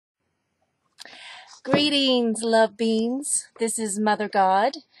Greetings, love beings. This is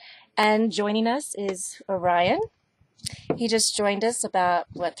MotherGod, and joining us is Orion. He just joined us about,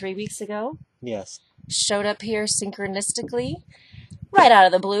 3 weeks ago? Yes. Showed up here synchronistically, right out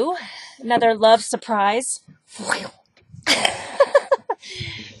of the blue. Another love surprise.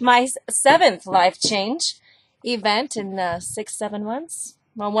 My 7th life change event in 6-7 months.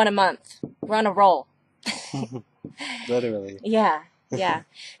 Well, one a month. We're on a roll. Literally. Yeah.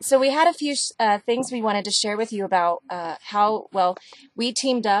 So we had a few things we wanted to share with you about how, we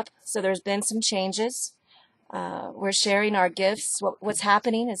teamed up. So there's been some changes. We're sharing our gifts. What's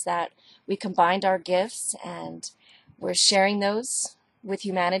happening is that we combined our gifts and we're sharing those with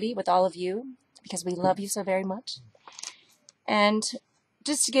humanity, with all of you, because we love you so very much. And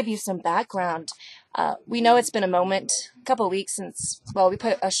just to give you some background, we know it's been a couple of weeks since, we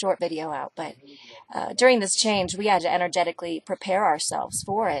put a short video out, but during this change, we had to energetically prepare ourselves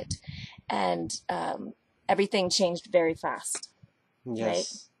for it. And everything changed very fast. Yes.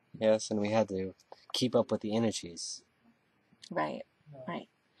 Right? Yes, and we had to keep up with the energies. Right.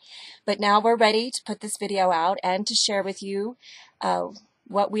 But now we're ready to put this video out and to share with you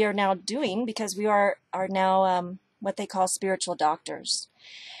what we are now doing, because we are now what they call spiritual doctors.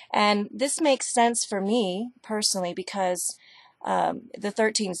 And this makes sense for me personally because the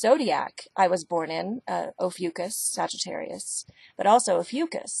 13th zodiac I was born in, Ophiuchus, Sagittarius, but also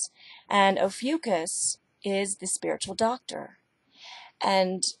Ophiuchus. And Ophiuchus is the spiritual doctor.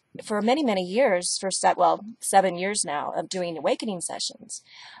 And for many, many years, 7 years now of doing awakening sessions,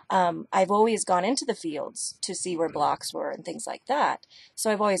 I've always gone into the fields to see where blocks were and things like that.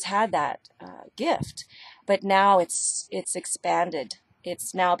 So I've always had that gift. But now it's expanded.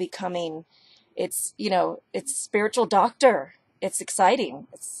 It's now becoming, it's spiritual doctor. It's exciting.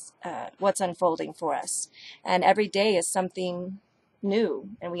 It's what's unfolding for us. And every day is something new,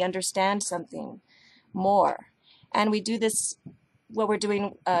 and we understand something more. And we do this, what we're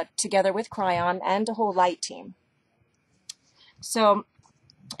doing together with Cryon and a whole light team. So,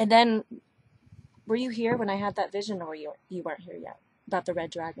 and then, were you here when I had that vision, or you weren't here yet, about the red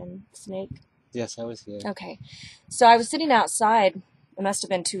dragon snake? Yes, I was here. Okay. So I was sitting outside, it must have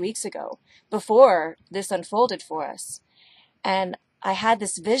been 2 weeks ago, before this unfolded for us. And I had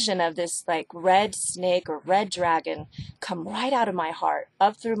this vision of this like red snake or red dragon come right out of my heart,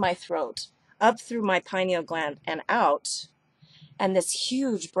 up through my throat, up through my pineal gland and out. And this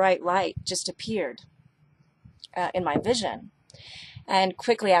huge bright light just appeared in my vision. And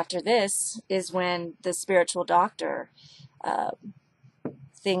quickly after this is when the spiritual doctor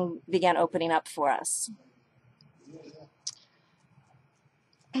thing began opening up for us.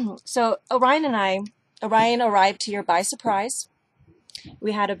 So Orion arrived here by surprise.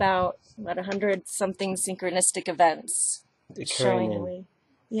 We had about 100 something synchronistic events Occurring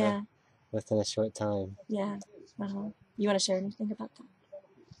within a short time. Yeah. You want to share anything about that?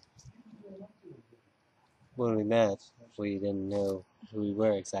 When we met, we didn't know who we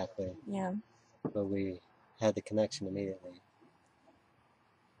were exactly. Yeah. But we had the connection immediately.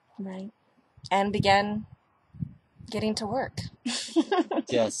 Right. And began getting to work.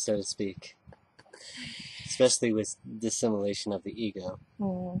 Yes, so to speak. Especially with dissimulation of the ego.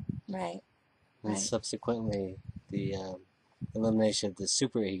 Right. And subsequently, the elimination of the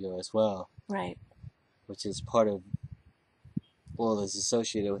superego as well. Right. Which is part of, is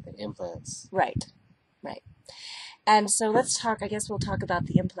associated with the implants. Right. And so let's talk, I guess we'll talk about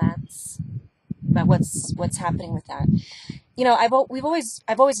the implants, about what's happening with that. I've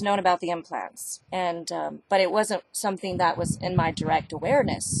always known about the implants, and but it wasn't something that was in my direct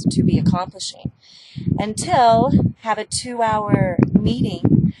awareness to be accomplishing until have a 2-hour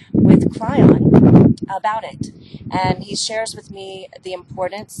meeting with Cryon about it, and he shares with me the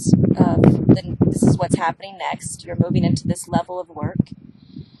importance of this is what's happening next. You're moving into this level of work,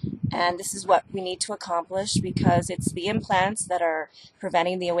 and this is what we need to accomplish, because it's the implants that are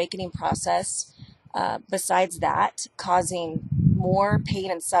preventing the awakening process. Besides that, causing more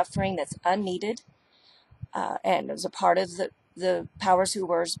pain and suffering that's unneeded, and it was a part of the powers who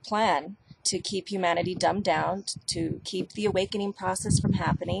were's plan to keep humanity dumbed down, to keep the awakening process from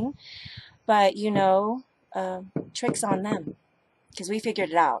happening. But tricks on them, because we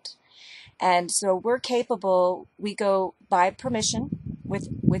figured it out. And so we're capable. We go by permission,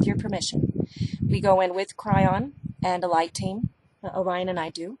 with your permission. We go in with Cryon and a light team. Orion and I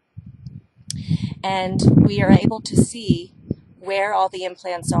do. And we are able to see where all the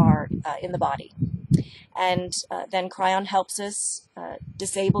implants are in the body. And then Cryon helps us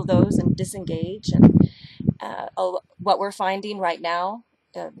disable those and disengage. And what we're finding right now,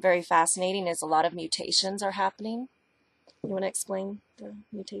 very fascinating, is a lot of mutations are happening. You want to explain the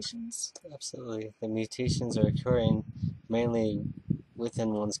mutations? Absolutely. The mutations are occurring mainly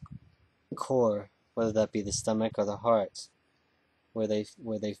within one's core, whether that be the stomach or the heart, where they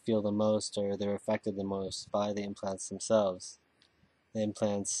feel the most or they're affected the most by the implants themselves. The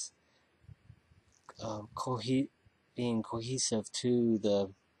implants being cohesive to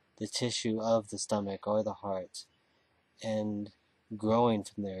the tissue of the stomach or the heart, and growing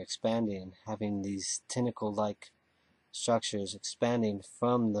from there, expanding, having these tentacle-like structures expanding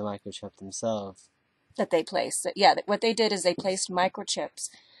from the microchip themselves. That they placed. Yeah, what they did is they placed microchips.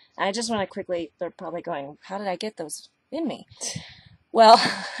 And I just want to quickly, they're probably going, how did I get those in me? Well,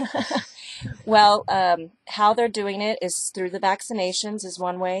 how they're doing it is through the vaccinations is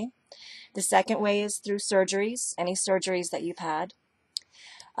one way. The second way is through surgeries, any surgeries that you've had.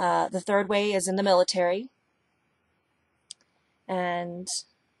 The third way is in the military. And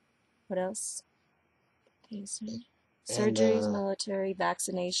what else? Okay, so surgeries, military,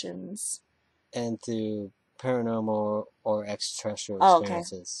 vaccinations. And through paranormal or extraterrestrial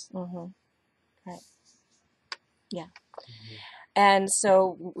experiences. Okay. Right. Yeah. And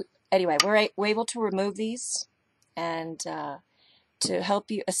so, anyway, we're able to remove these and to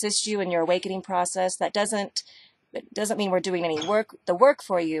help you, assist you in your awakening process. That doesn't mean we're doing any the work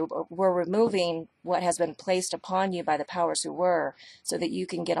for you, but we're removing what has been placed upon you by the powers who were, so that you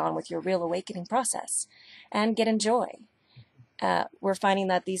can get on with your real awakening process and get in joy. We're finding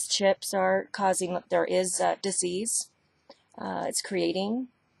that these chips are causing, there is disease. It's creating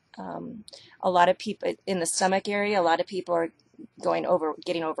a lot of people in the stomach area. A lot of people are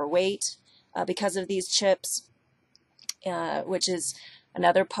getting overweight because of these chips, which is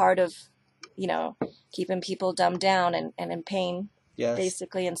another part of, keeping people dumbed down and in pain, yes,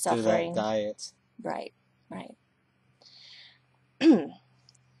 basically, and suffering. Through that diet. Right.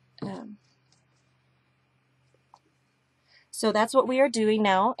 So that's what we are doing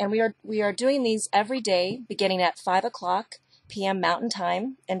now, and we are doing these every day, beginning at 5:00 p.m. Mountain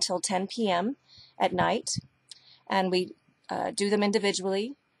Time until 10 p.m. at night, and we do them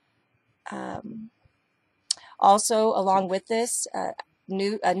individually. Also, along with this,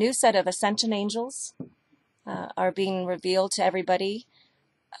 a new set of ascension angels are being revealed to everybody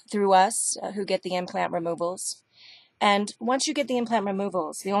through us who get the implant removals. And once you get the implant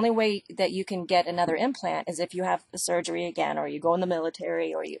removals, the only way that you can get another implant is if you have the surgery again, or you go in the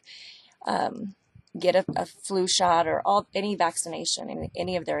military, or you get a flu shot, or any vaccination,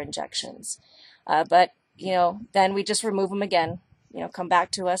 any of their injections. But, then we just remove them again. Come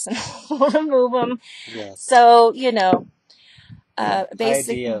back to us and we'll remove them. Yes. So,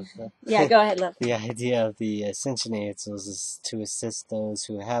 basically, yeah, go ahead, love. The idea of the ascension angels is to assist those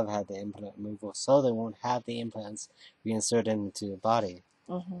who have had the implant removal, so they won't have the implants reinserted into the body.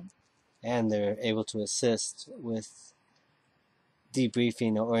 And they're able to assist with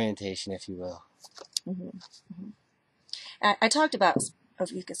debriefing or orientation, if you will. I talked about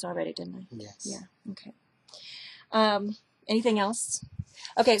Ophiuchus already, didn't I? Yes. Yeah. Okay. Anything else?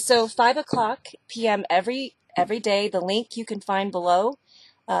 Okay. So 5:00 p.m. every day. The link you can find below.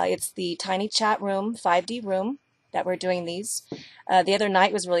 It's the tiny chat room, 5D room that we're doing these. The other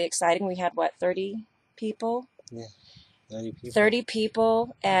night was really exciting. We had 30 people? Yeah. 30 people. 30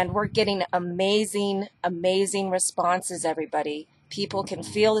 people, and we're getting amazing responses, everybody. People can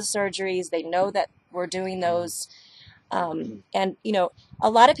feel the surgeries. They know that we're doing those. And, a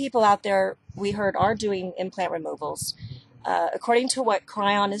lot of people out there, we heard, are doing implant removals. According to what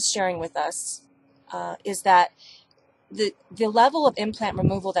Cryon is sharing with us, is that the level of implant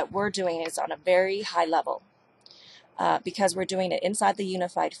removal that we're doing is on a very high level, because we're doing it inside the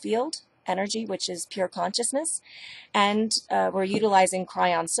unified field energy, which is pure consciousness, and we're utilizing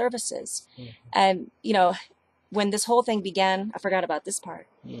Cryon services. And when this whole thing began, I forgot about this part.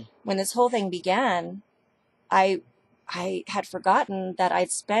 When this whole thing began, I had forgotten that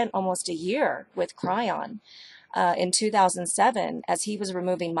I'd spent almost a year with Cryon in 2007 as he was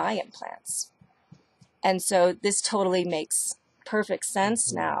removing my implants. And so this totally makes perfect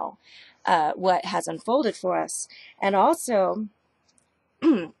sense now, what has unfolded for us. And also,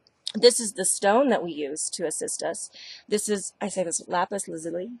 this is the stone that we use to assist us. This is, I say this, lapis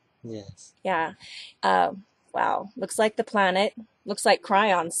lazuli. Yes. Yeah. Wow. Looks like the planet. Looks like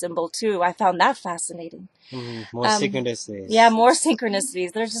Cryon symbol, too. I found that fascinating. More synchronicities. Yeah, more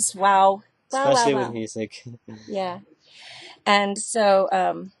synchronicities. They're just wow. Especially with music. Yeah. And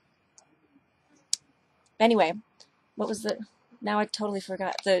so, anyway, what was now I totally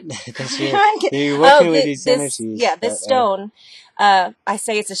forgot. You're working with these energies. Yeah, this stone, I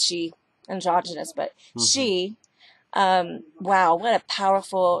say it's a she, androgynous, but she Wow, what a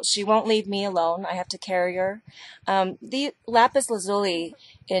powerful, she won't leave me alone. I have to carry her. The lapis lazuli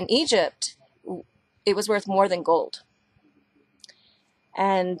in Egypt, it was worth more than gold.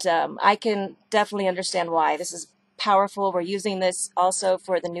 And I can definitely understand why. This is powerful. We're using this also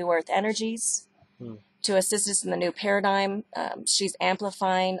for the new earth energies to assist us in the new paradigm. She's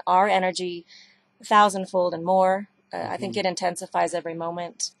amplifying our energy 1,000-fold and more. I think it intensifies every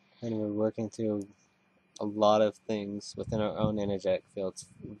moment. And we're working through a lot of things within our own energetic fields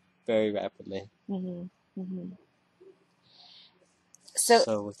very rapidly.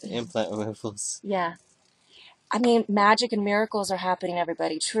 So with the implant removals. Yeah. I mean, magic and miracles are happening,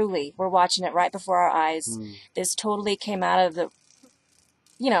 everybody. Truly. We're watching it right before our eyes. This totally came out of the,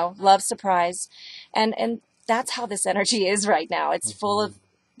 love surprise. And that's how this energy is right now. It's full of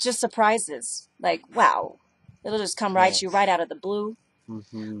just surprises. Like, wow. It'll just come right to you right out of the blue.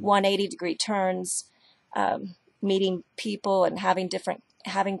 180-degree turns, meeting people and having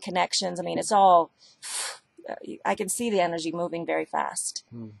connections. I mean, it's all, I can see the energy moving very fast.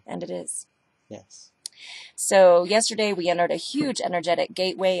 And it is. Yes. So yesterday we entered a huge energetic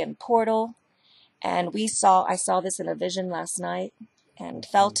gateway and portal, and I saw this in a vision last night and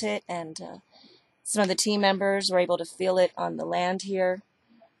felt it, and some of the team members were able to feel it on the land here,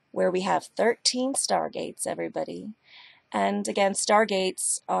 where we have 13 stargates, everybody. And again,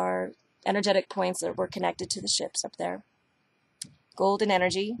 stargates are energetic points that were connected to the ships up there. Golden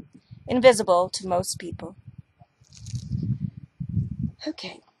energy, invisible to most people.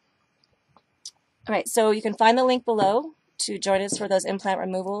 Okay. All right, so you can find the link below to join us for those implant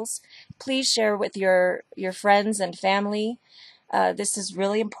removals. Please share with your friends and family. This is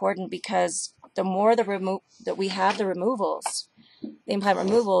really important because the more that we have the removals, the implant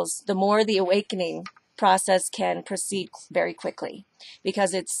removals, the more the awakening process can proceed very quickly.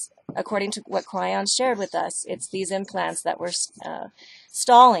 Because it's, according to what Cryon shared with us, it's these implants that were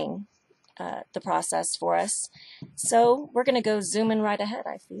stalling the process for us. So we're going to go zooming right ahead,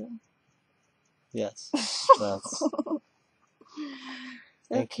 I feel. Yes.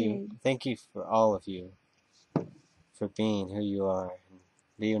 Thank you. Thank you for all of you for being who you are and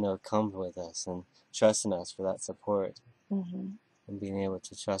being able to come with us and trusting us for that support. And being able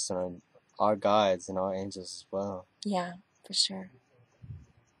to trust in our guides and our angels as well. Yeah, for sure.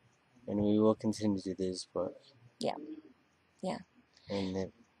 And we will continue to do this work. Yeah. Yeah.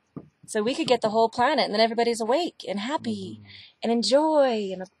 And so we could get the whole planet, and then everybody's awake and happy and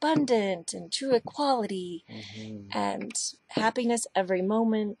enjoy and abundant and true equality and happiness every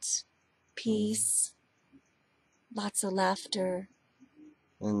moment, peace, lots of laughter.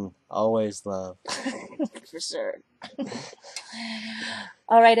 And always love. For sure.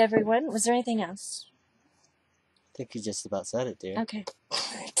 All right, everyone. Was there anything else? I think you just about said it, dear. Okay.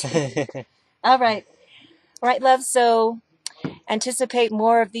 All right. All right, love. So anticipate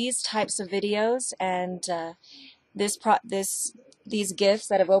more of these types of videos, and these gifts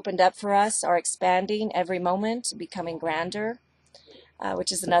that have opened up for us are expanding every moment, becoming grander,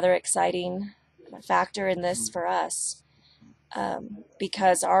 which is another exciting factor in this for us,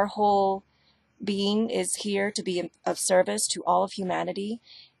 because our whole being is here to be of service to all of humanity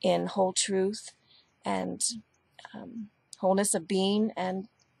in whole truth and wholeness of being, and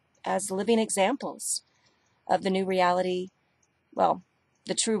as living examples of the new reality, well,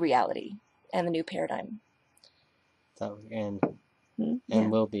 the true reality and the new paradigm that we're in and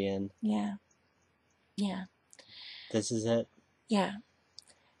will be in. Yeah. This is it. Yeah.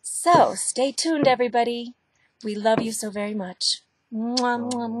 So stay tuned, everybody. We love you so very much. Mwah,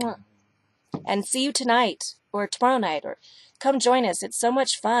 mwah, mwah. And see you tonight or tomorrow night, or come join us. It's so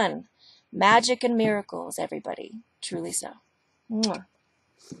much fun. Magic and miracles, everybody. Truly so. Mwah.